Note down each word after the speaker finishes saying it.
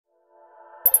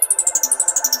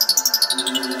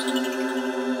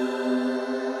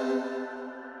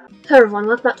Hello everyone,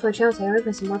 welcome back to my channel. Today we're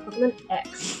playing some more Pokémon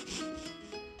X.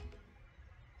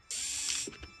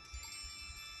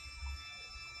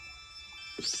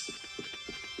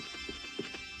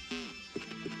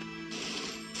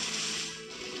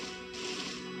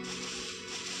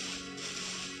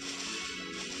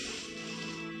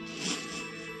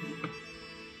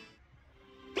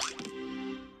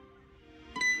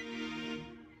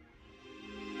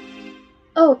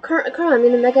 Oh, Carl, I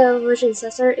mean the Mega Evolution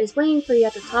Sensor is waiting for you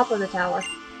at the top of the tower.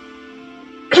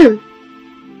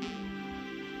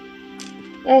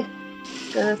 Hey,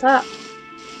 go to the top.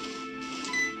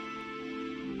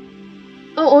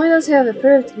 Oh, only those who have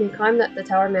approved may climb the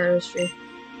tower manners tree.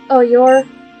 Oh, you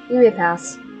may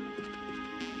pass.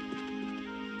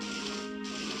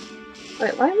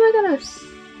 Wait, why am I gonna... I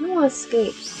don't want to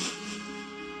escape.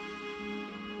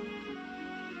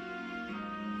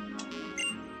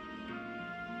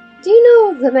 Do you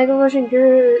know the Mega Evolution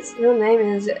Guru's real name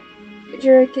is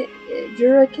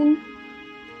Juriken?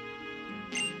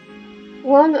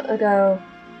 Long ago,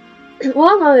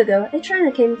 a trainer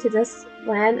came to this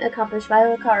land accompanied by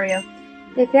Lucario.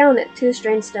 They found it 2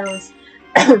 strange stones.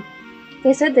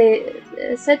 They said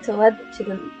to lead to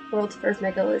the world's first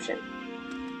Mega Evolution.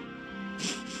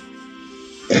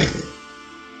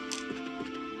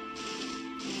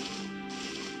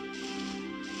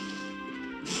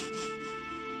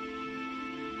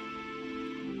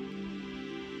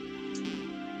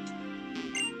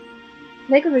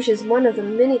 Mega Evolution is one of the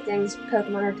many things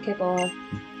Pokemon are capable of.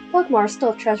 Pokemon are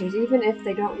still treasures even if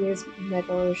they don't use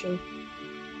Mega Evolution.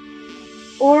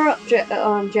 Or Jack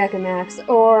and Max,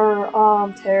 or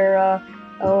Terra,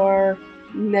 or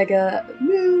Mega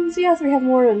moves. Yes, we have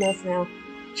more than this now.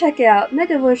 Check it out.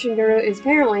 Mega Evolution Guru is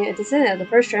apparently a descendant of the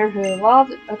first trainer who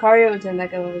evolved Lucario into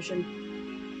Mega Evolution.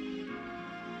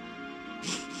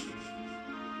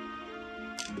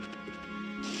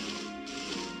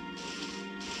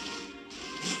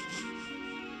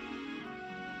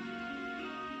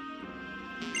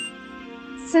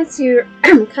 Since you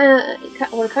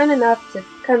were kind enough to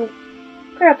come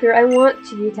clear up here, I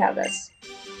want you to have this.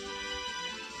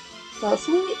 So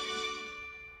sweet.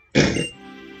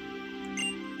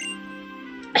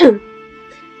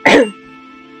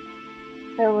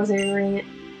 I wasn't even reading it.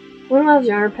 One of my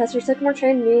younger Professor Sycamore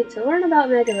trained me to learn about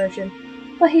Mega Evolution,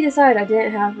 but he decided I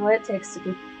didn't have what it takes to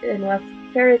be and left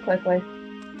very quickly.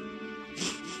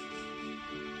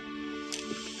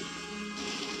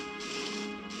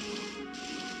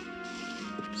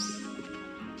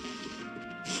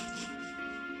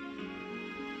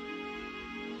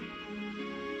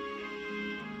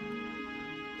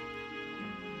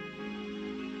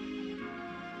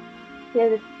 I'm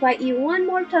going to fight you one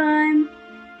more time.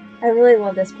 I really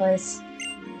love this place.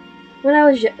 When I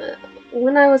was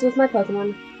with my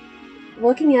Pokemon,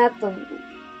 looking at the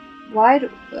wide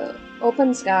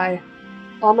open sky,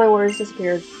 all my worries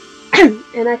disappeared,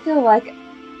 and I feel like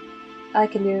I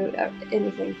can do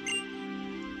anything.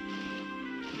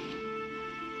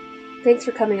 Thanks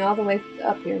for coming all the way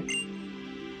up here.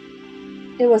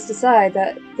 It was decided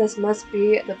that this must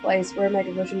be the place where Mega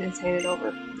Evolution is handed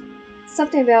over.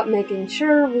 Something about making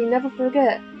sure we never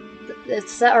forget to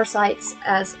set our sights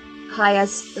as high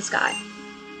as the sky.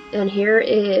 And here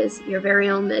is your very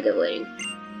own Mega Wing.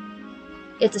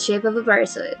 It's the shape of a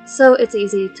bracelet, so it's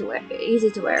easy to wear.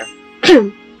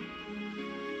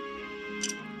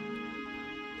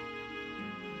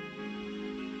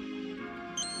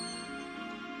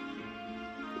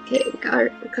 Okay, we got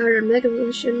our Mega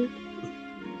Evolution.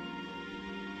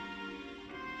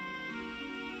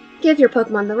 Give your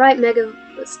Pokemon the right Mega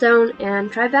Stone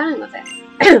and try battling with it.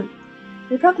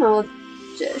 Your Pokemon will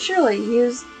surely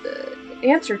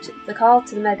answer to the call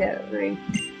to the Mega Ring.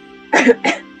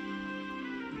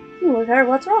 Lucario,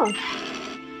 what's wrong?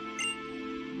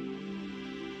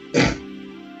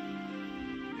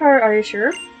 Are you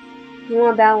sure? You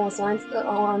want to battle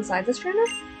alongside this trainer?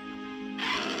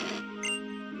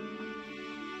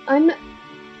 I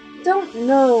don't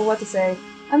know what to say.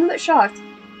 I'm a bit shocked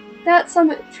that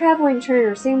some traveling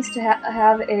trainer seems to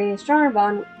have a stronger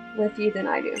bond with you than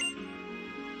I do.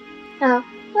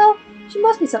 Well, she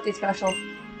must be something special.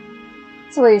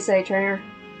 So what do you say, trainer?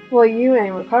 Will you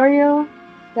and Lucario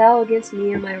battle against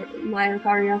me and my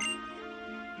Lucario?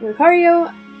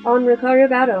 Lucario on Lucario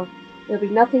battle. There'll be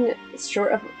nothing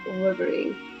short of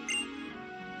liberating.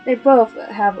 They both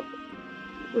have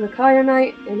Lucario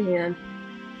Knight in hand.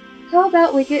 How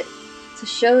about we get to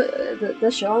show the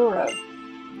show on the road?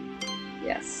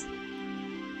 Yes.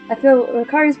 I feel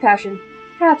Lucario's passion.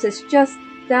 Perhaps it's just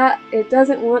that it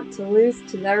doesn't want to lose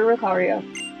to their Lucario.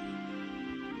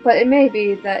 But it may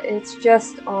be that it's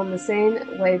just on the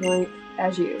same wavelength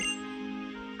as you.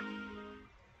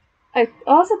 I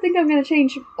also think I'm gonna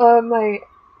change my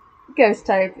ghost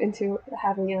type into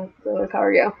having a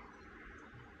Lucario.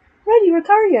 Ready,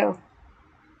 Lucario!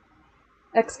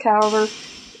 Excalibur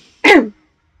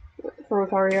for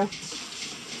Lucario.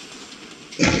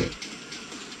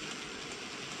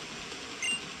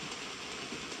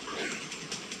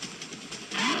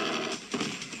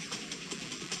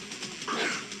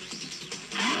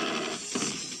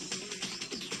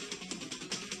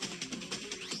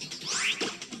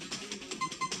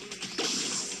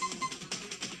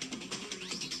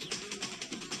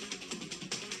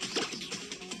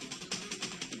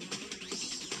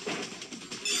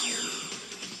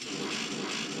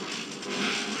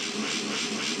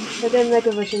 I didn't make a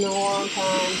wish in a long time.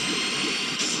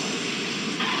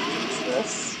 What's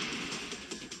this?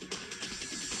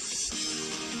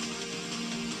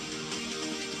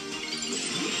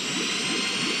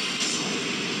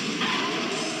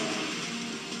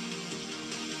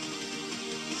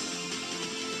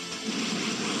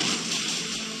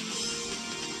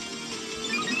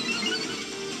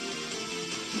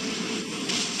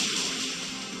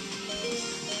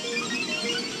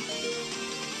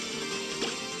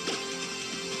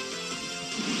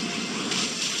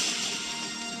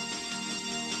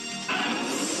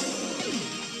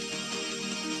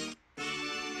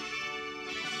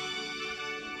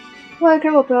 What a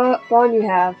incredible bond you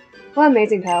have. What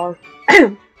amazing power.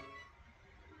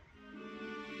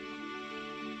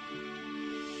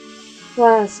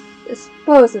 Well,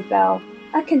 explosive Bell.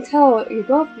 I can tell you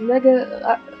both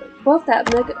that both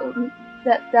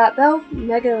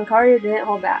Mega Lucario didn't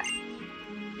hold back.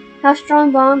 Have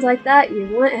strong bonds like that, you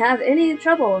wouldn't have any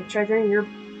trouble triggering your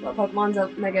Pokemon's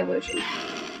Mega Evolution.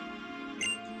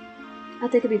 I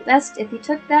think it'd be best if you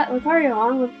took that Lucario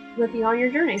on with you on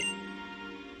your journey.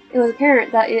 It was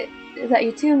apparent that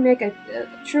you two make a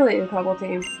truly incredible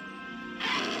team.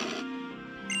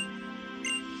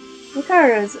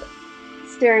 Lucario is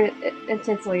staring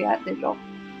intensely at Digital.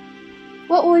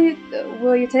 What will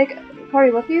you take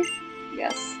Lucario with you?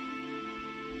 Yes.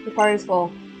 Lucario's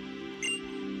full.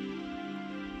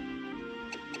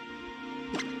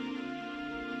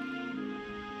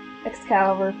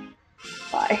 Excalibur.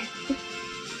 Bye.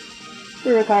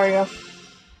 For Lucario.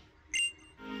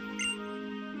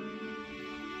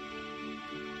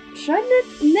 Should I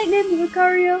nickname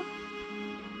Lucario?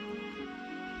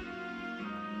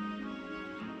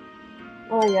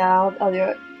 Oh yeah, I'll do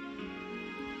it.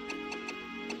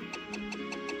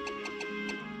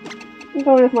 I'm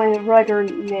going with my regular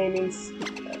namings.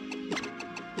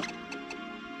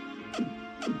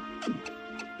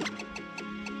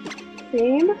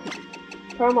 Theme?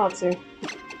 Karamatsu.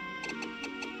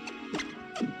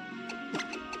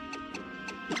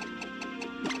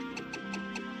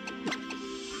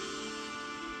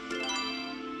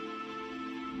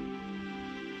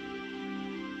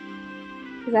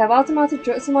 Because I have Automatsu,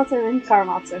 Jotsumatsu, and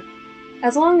Karamatsu.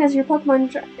 As long as your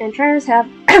Pokemon and trainers have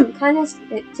kindness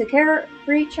to care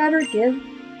for each other, give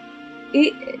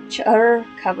each other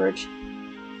coverage,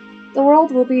 the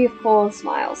world will be full of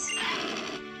smiles.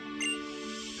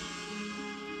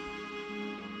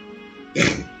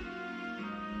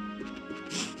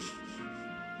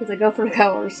 Because I go for the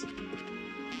colors.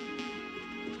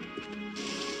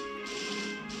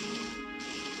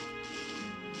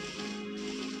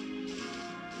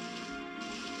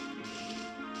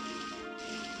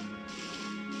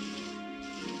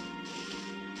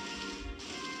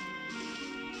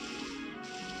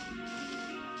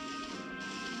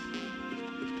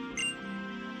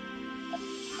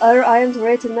 Other items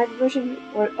related to Mega Evolution,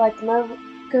 like the Mega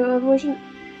Evolution,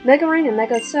 Mega Ring and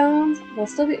Mega Stones, will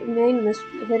still remain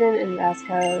hidden in the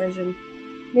Azteca region.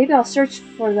 Maybe I'll search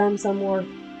for them some more,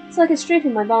 so I can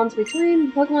strengthen my bonds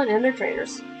between Pokemon and their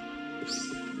trainers.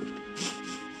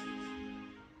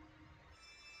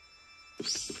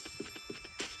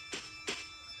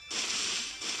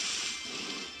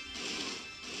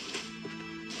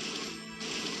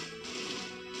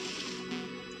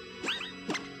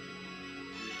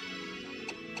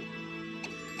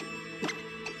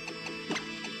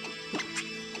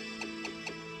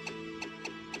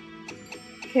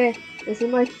 Okay, this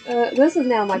is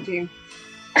now my team.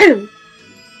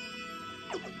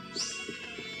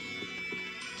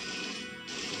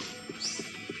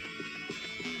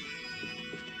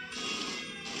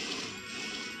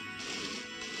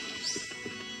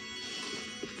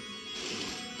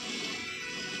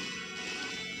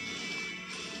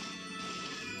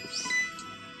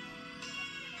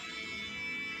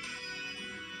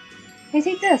 Hey,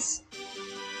 take this!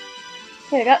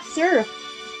 Hey, I got Surf!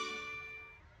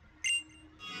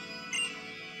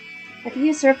 If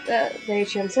you surf the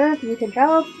HM surf, you can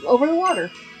travel over the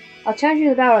water. I'll challenge you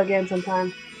to battle again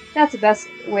sometime. That's the best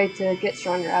way to get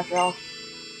stronger after all.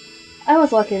 I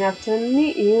was lucky enough to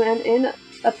meet you and end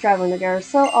up traveling together,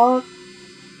 so I'll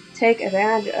take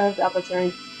advantage of the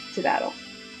opportunity to battle.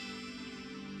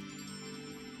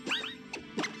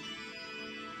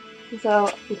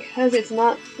 So, because it's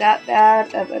not that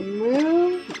bad of a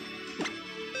move,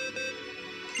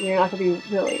 you're not going to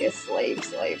be really a slave,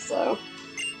 so...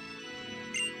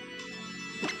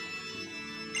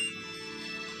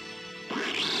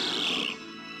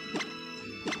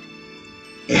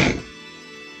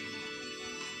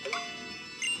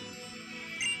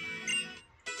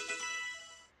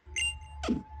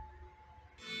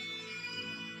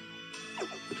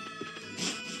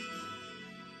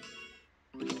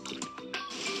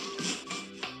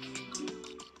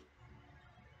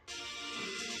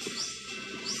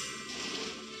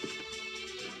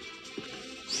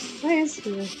 What is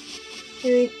here?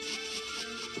 Really?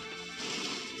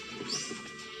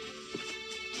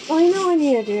 Oh, you know what I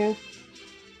need to do?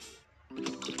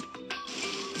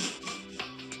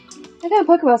 What kind of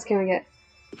Pokeballs can we get?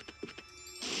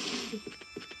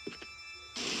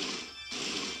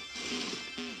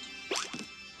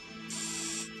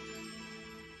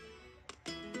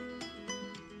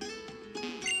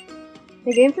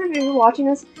 The game for people watching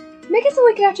this, make it so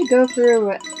we can actually go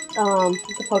through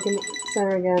the Pokemon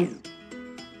Center again.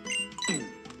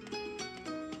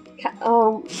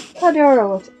 Caldera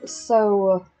looked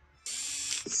so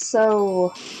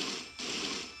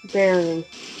barren.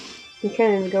 You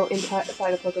can't even go inside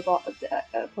a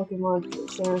Pokemon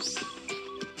Center.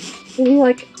 And you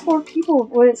like poor people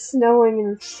when it's snowing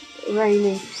and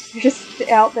raining. They're just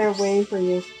out there waiting for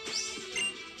you.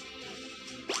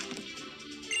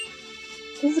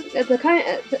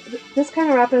 This kind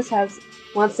of rapids has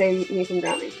once saved me from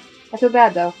drowning. I feel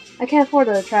bad though. I can't afford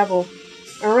to travel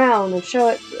around and show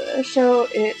it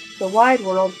the wide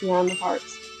world beyond the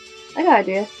parks. I got an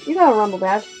idea. You got a Rumble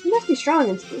badge. You must be strong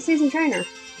and seasoned trainer.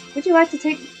 Would you like to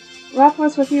take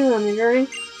Rakdos with you on your journey?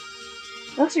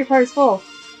 Looks your party's full.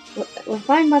 With a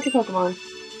fine bunch of Pokemon.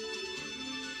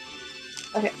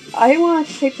 Okay, I want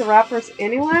to take the Raptors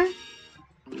anyway.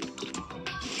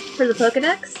 For the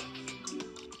Pokedex.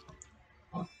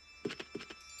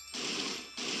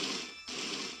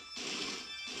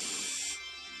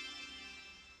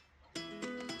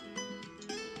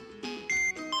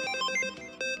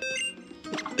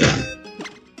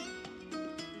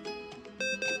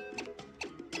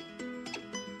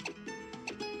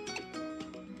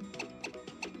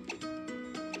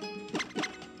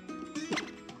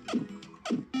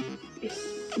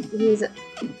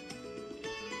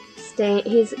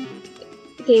 He's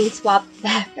getting swapped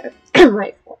back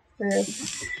right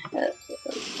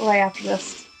after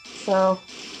this. So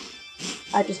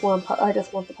I just want the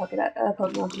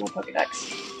Pokemon from my Pokedex.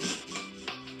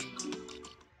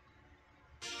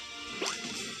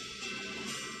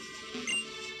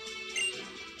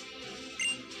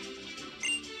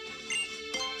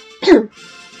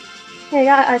 Hey,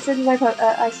 I saved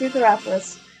I saved the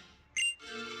Raptors.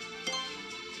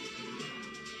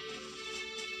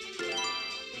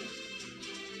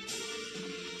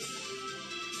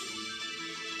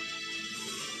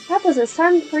 Raptors, it's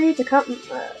time for you to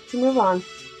to move on.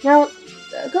 Now,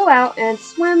 go out and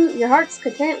swim your heart's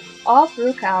content all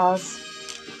through chaos.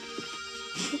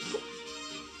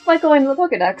 It's like going to the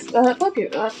Pokedex,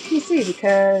 PC,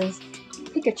 because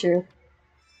Pikachu.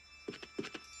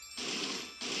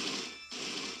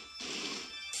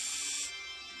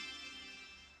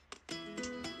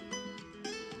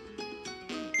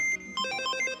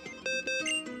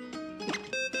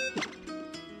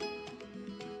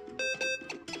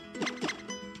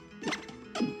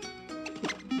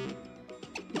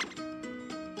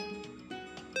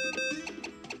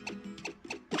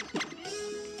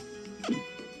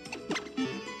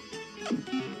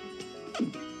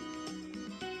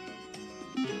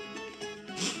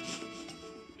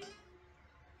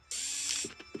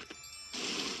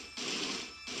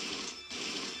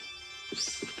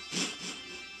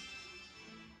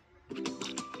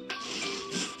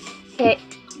 Okay.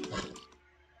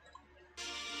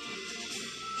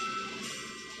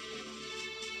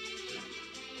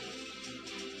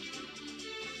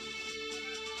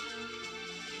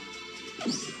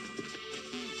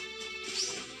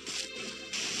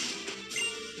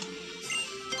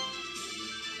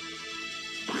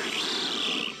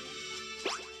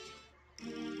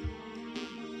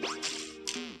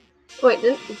 Wait,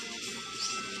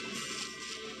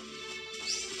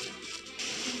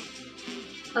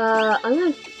 I'm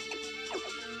gonna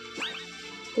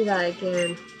do that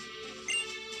again.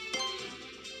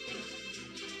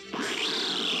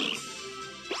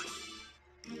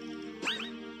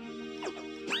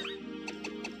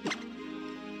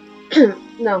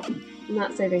 No, I'm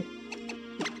not saving.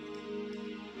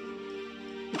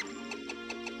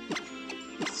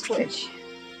 Switch.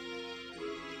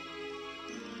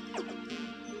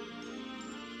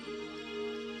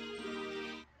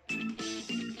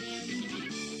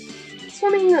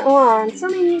 Swimming along,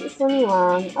 swimming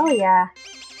along. Oh yeah.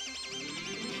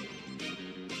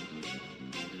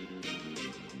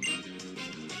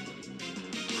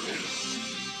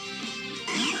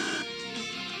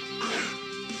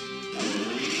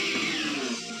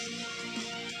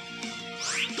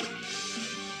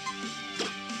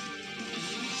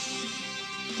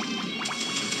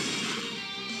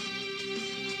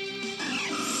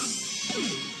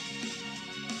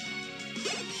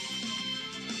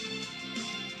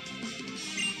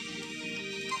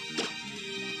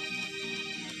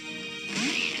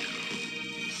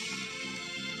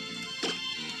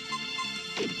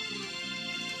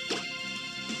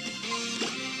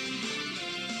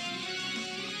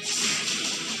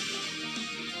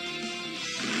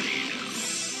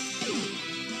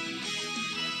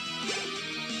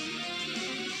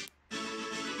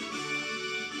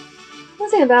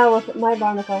 Losing a battle with my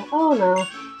barnacle. Oh no.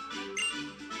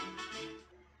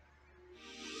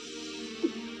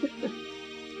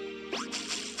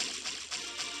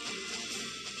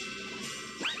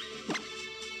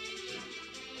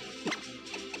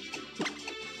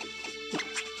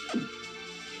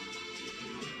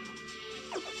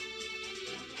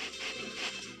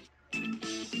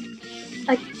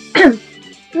 I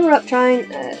grew up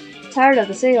tired of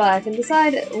the city life and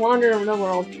decided to wander the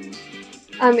world.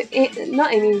 I'm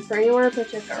not aiming for anywhere in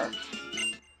particular.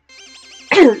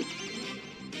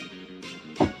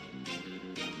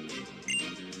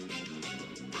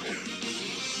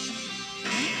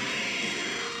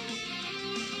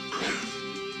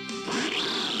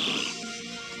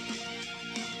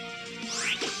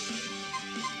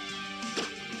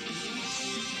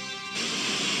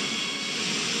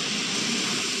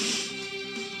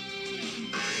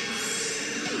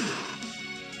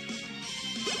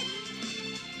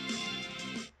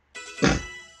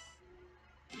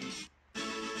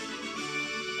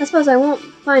 I suppose I won't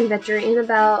find victory in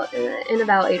about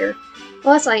later,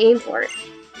 unless I aim for it.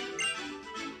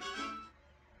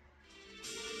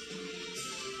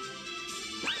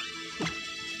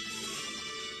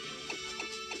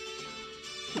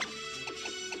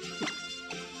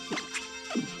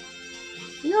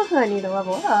 You know who I need to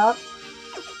level up?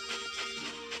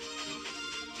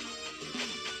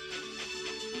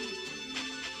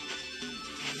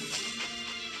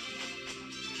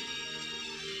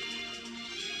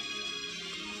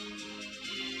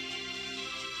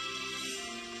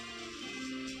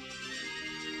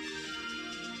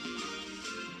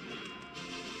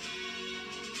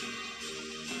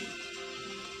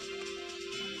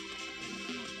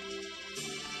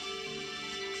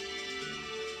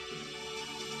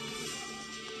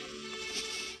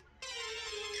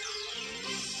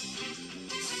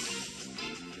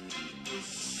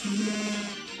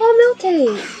 Oh,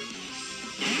 Milky!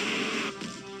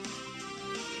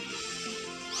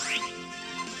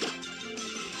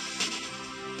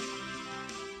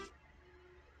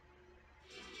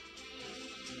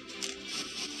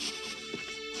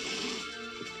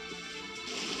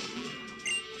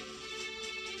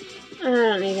 I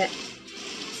don't need it.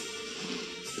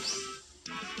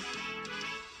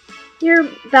 You're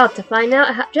about to find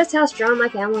out just how strong my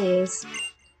family is.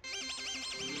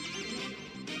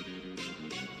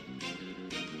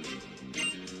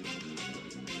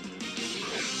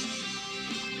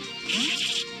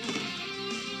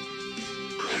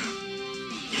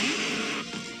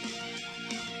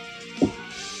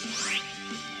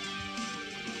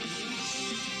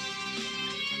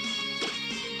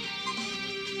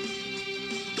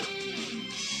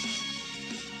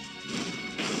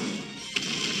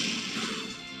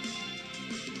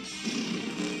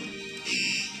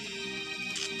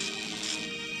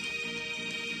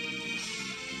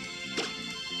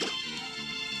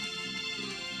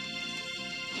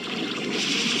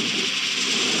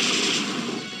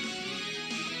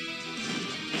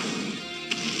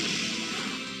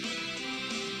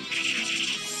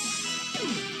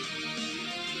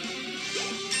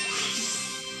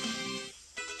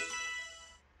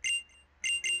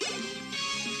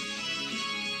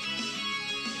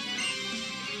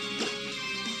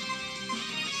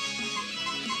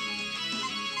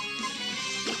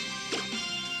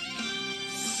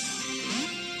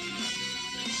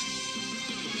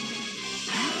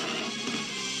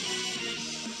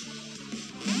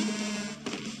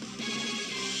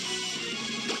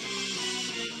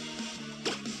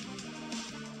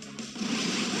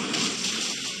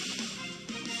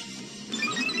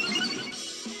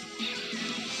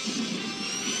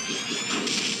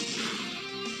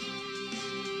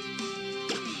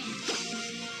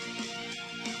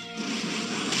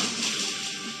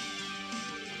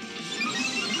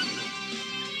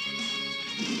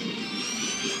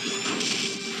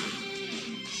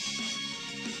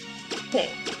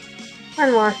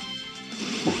 One more.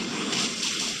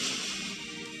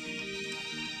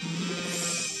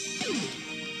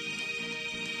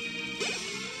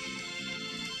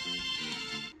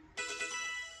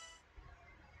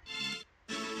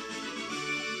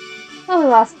 Oh, we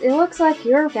lost. It looks like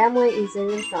your family is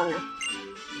even stronger.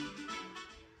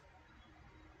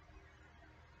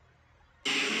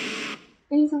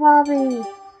 He's evolving.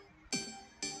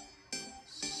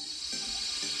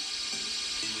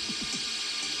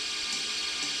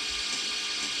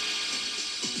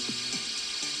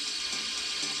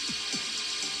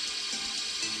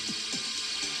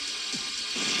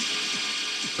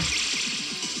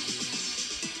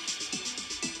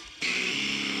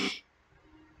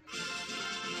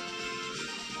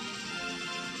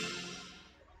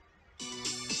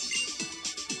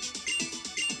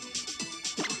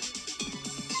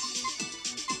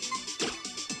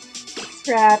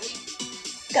 Scratch.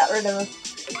 Got rid of him.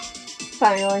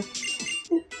 Finally.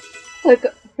 Took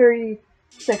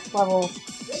 36 levels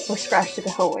for Scratch to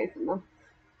go away from them.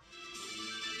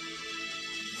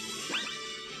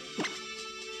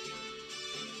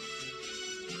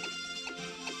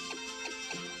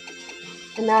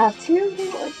 And now I have two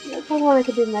Pokemon I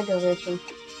could do Mega Evolution.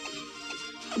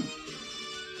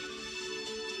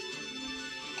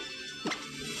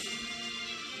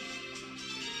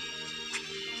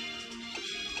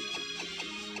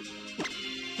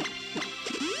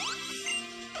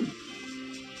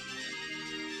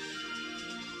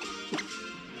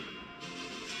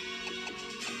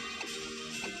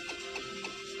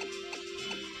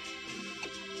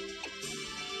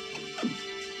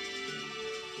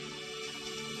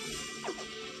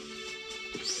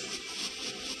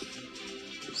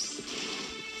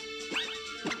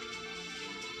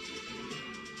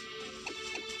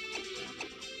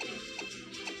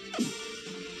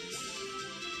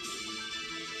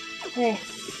 Hey.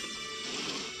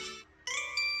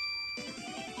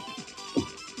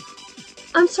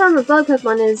 I'm certain the bug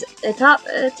Pokemon is a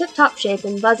tip-top shape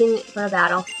and buzzing for a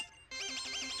battle.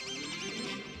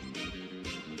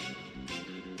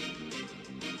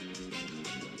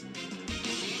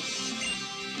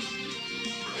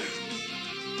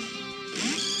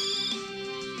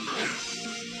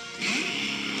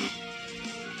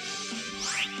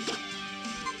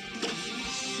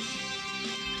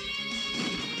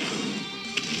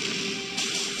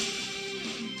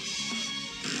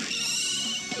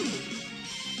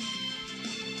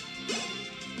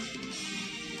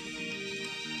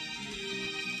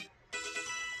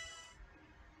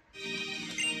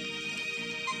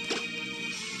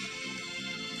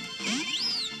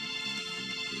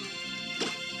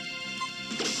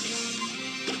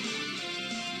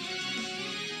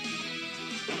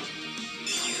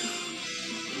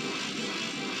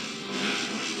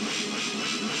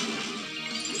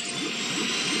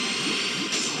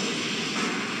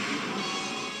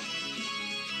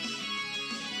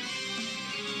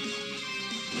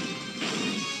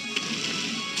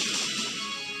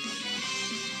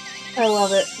 I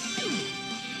love it.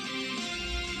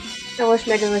 I wish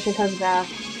Mega Evolution comes back.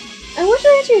 I wish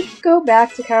I actually go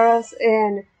back to Kalos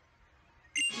and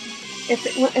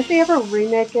if they ever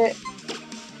remake it,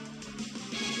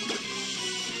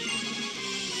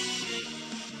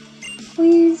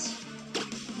 please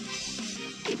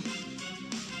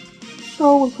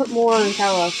go and put more in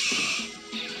Kalos.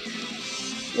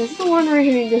 This is the one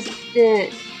reason he just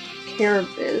didn't care a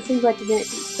bit. It seems like he didn't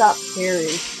stop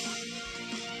caring.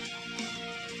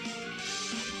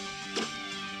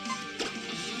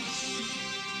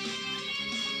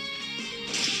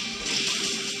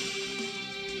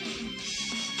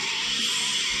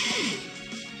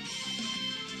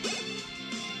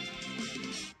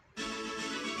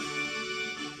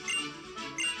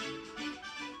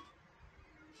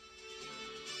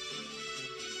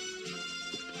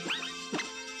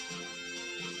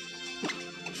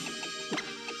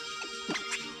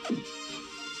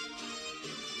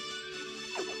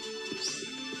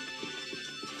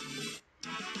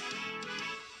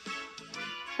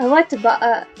 I like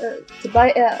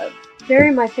to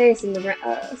bury my face in the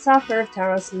soft earth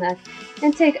Taros neck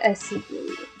and take a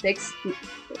big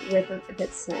whiff of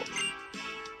its scent.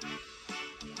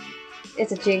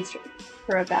 It's a jinx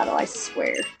for a battle, I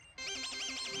swear.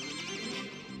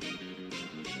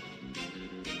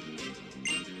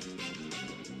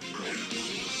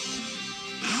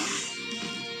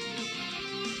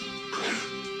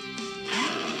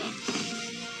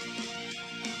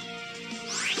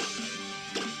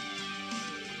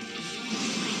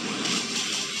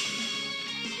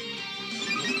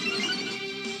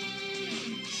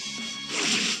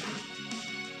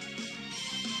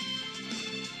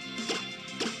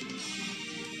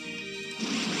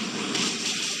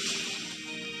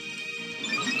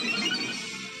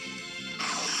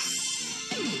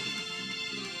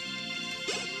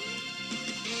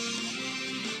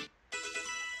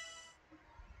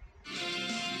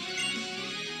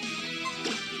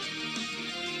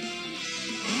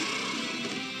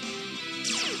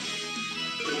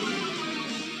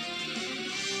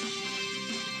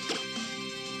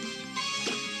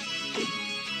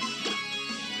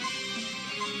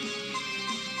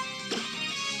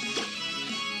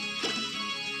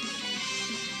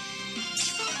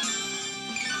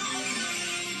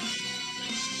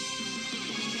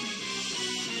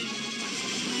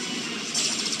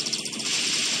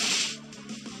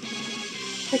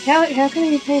 Like, how can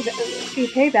you be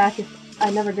payback if I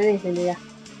never did anything to you?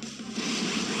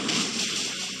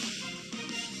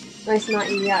 At least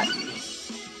not yet.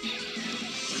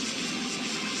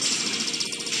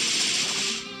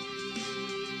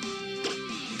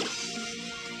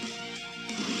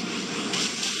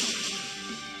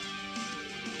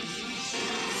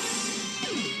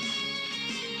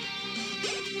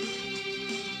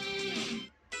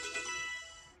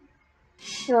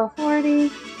 So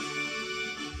 40.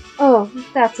 Oh,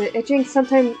 that's it. It drinks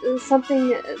something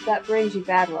that brings you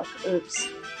bad luck. Oops.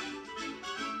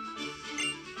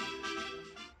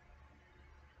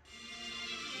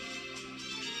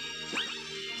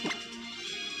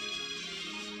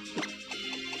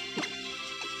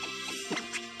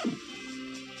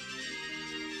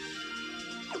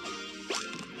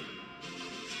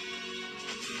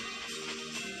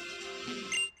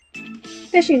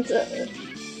 Fishing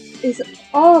is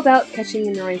all about catching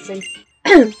and racing.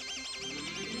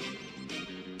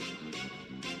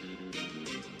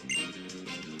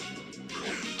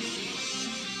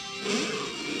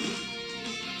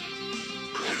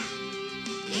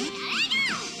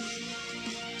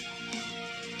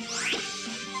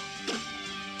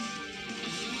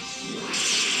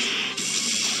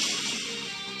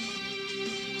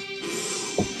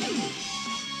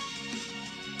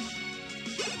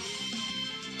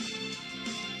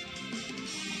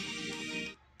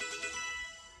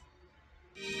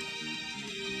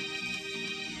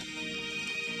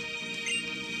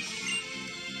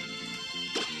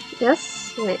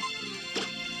 Yes? Wait.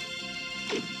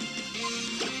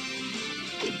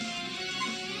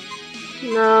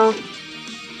 No.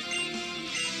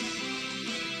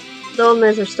 The old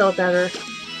mids are still better.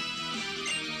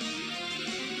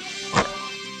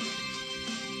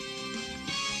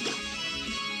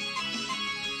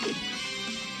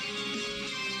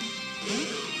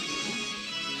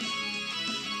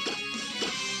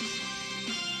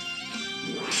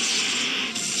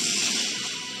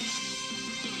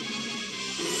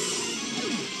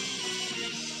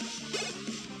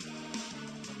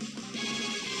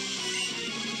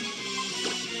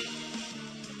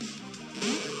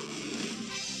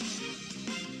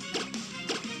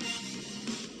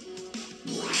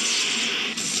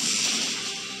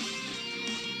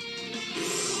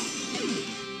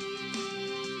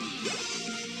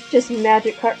 Just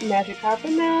magic carp and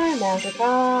there, magic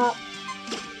carp.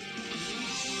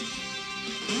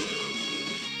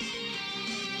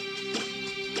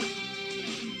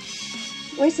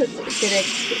 Wasted good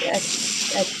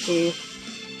XP.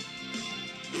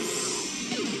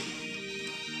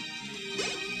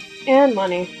 And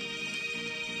money.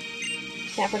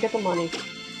 Can't forget the money.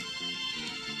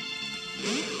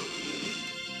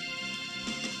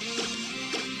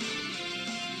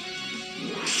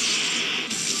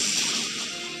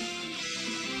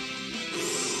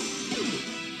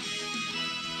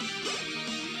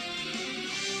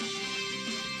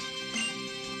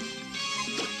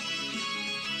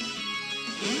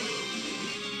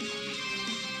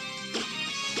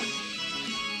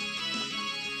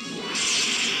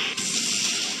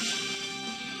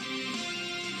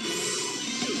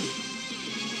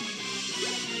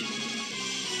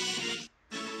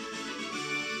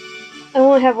 I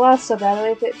won't have lost so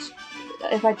badly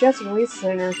if I just released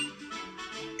sooner.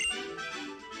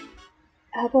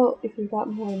 How about if we got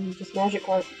more than just magic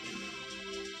carp?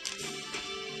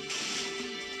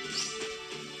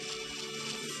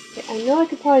 Okay, I know I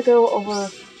could probably go over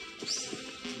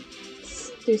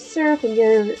do surf and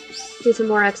do some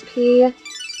more XP,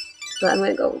 but I'm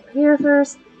gonna go over here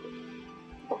first.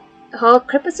 Oh,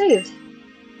 Crip is saved.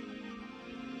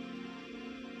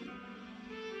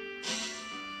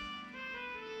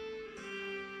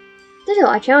 Digital,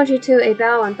 I challenge you to a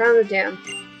battle in front of the dam.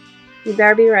 You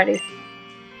better be ready.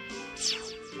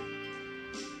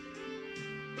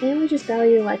 Didn't we just battle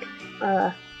you like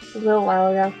a little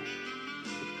while ago?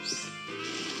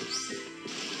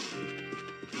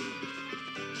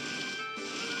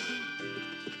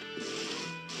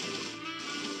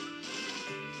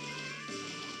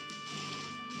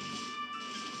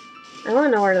 I want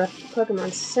to know where the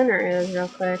Pokemon Center is real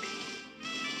quick.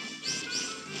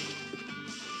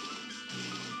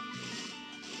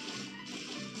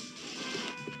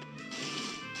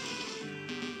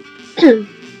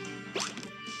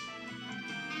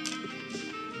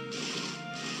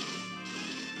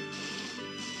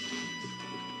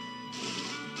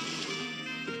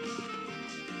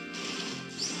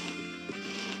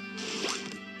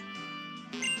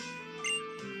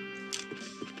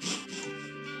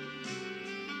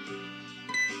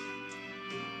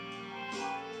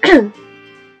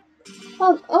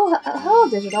 Hello,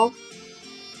 Digital.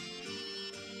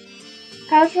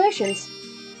 Congratulations!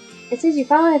 It seems you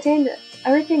finally attained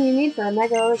everything you need for a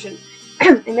Mega Evolution.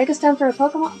 A Mega Stone for the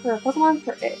Pokemon,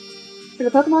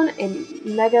 a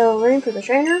Mega Ring for the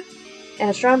trainer, and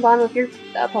a strong bond with your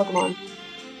Pokemon.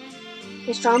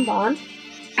 A strong bond?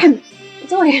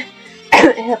 It's only a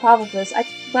hypothesis,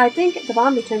 but I think the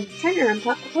bond between trainer and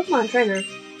Pokemon trainer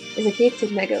is a key to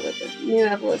this Mega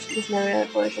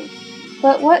Evolution.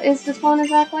 But what is this bond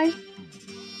exactly?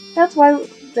 That's why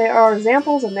there are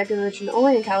examples of Mega Evolution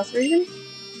only in Kalos region.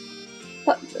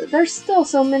 But there's still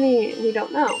so many we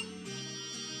don't know.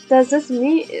 Does this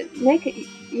make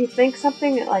you think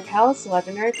something like Kalos a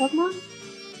legendary Pokemon?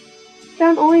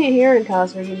 Found only here in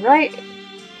Kalos region, right?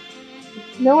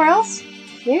 Nowhere else?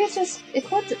 Maybe it's just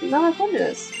not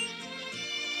Ecliptus.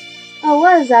 Oh,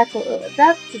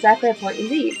 that's exactly a point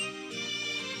indeed.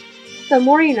 The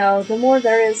more you know, the more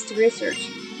there is to research.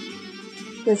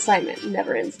 The excitement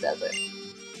never ends, does it?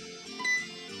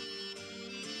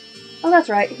 Oh, that's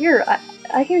right. Here,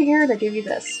 I came here to give you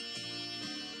this.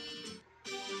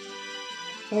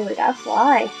 Okay, we gotta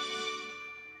fly.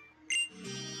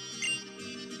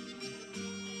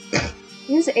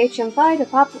 Use the HM5 to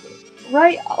pop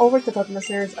right over to the Pokemon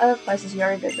series of places you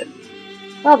already visited.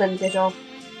 Well then, Digital.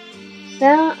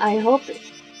 Then I hope to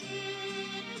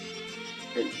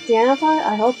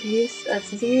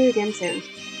see you again soon.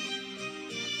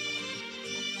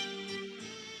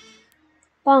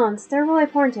 Bonds, they're really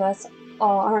important to us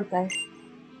all, aren't they?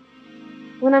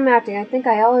 When I'm acting, I think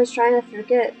I always try to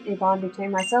forget a bond between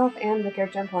myself and the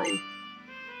character I'm playing.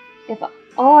 If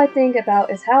all I think about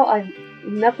is how I'm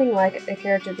nothing like a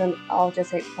character, then I'll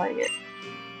just hate playing it.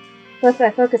 But if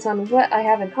I focus on what I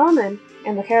have in common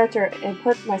and the character and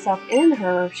put myself in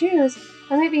her shoes,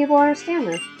 I might be able to understand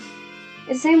her.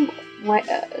 It's the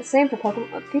same for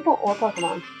people or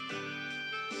Pokemon.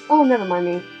 Oh, never mind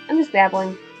me. I'm just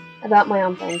babbling about my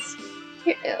own things.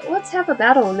 Here, let's have a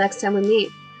battle next time we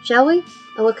meet, shall we?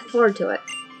 I look forward to it.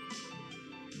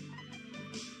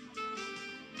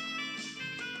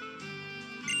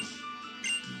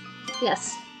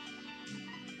 Yes.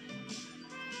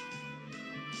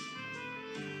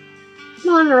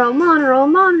 Monroe, Monroe,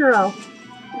 Monroe!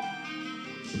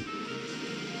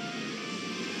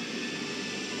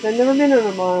 I've never been in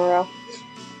a Monroe.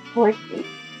 Like,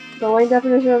 the only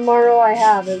definition of Monroe I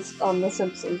have is on The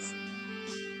Simpsons.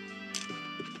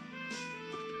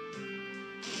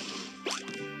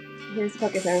 Here's the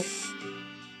Pokecenter.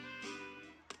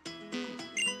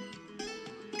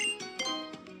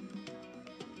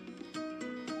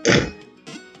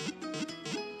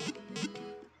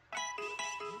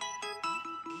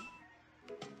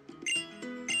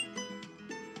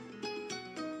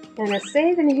 And a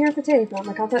save and a here for today. If you want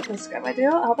my content, please subscribe. I do.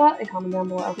 How about a comment down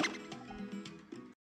below.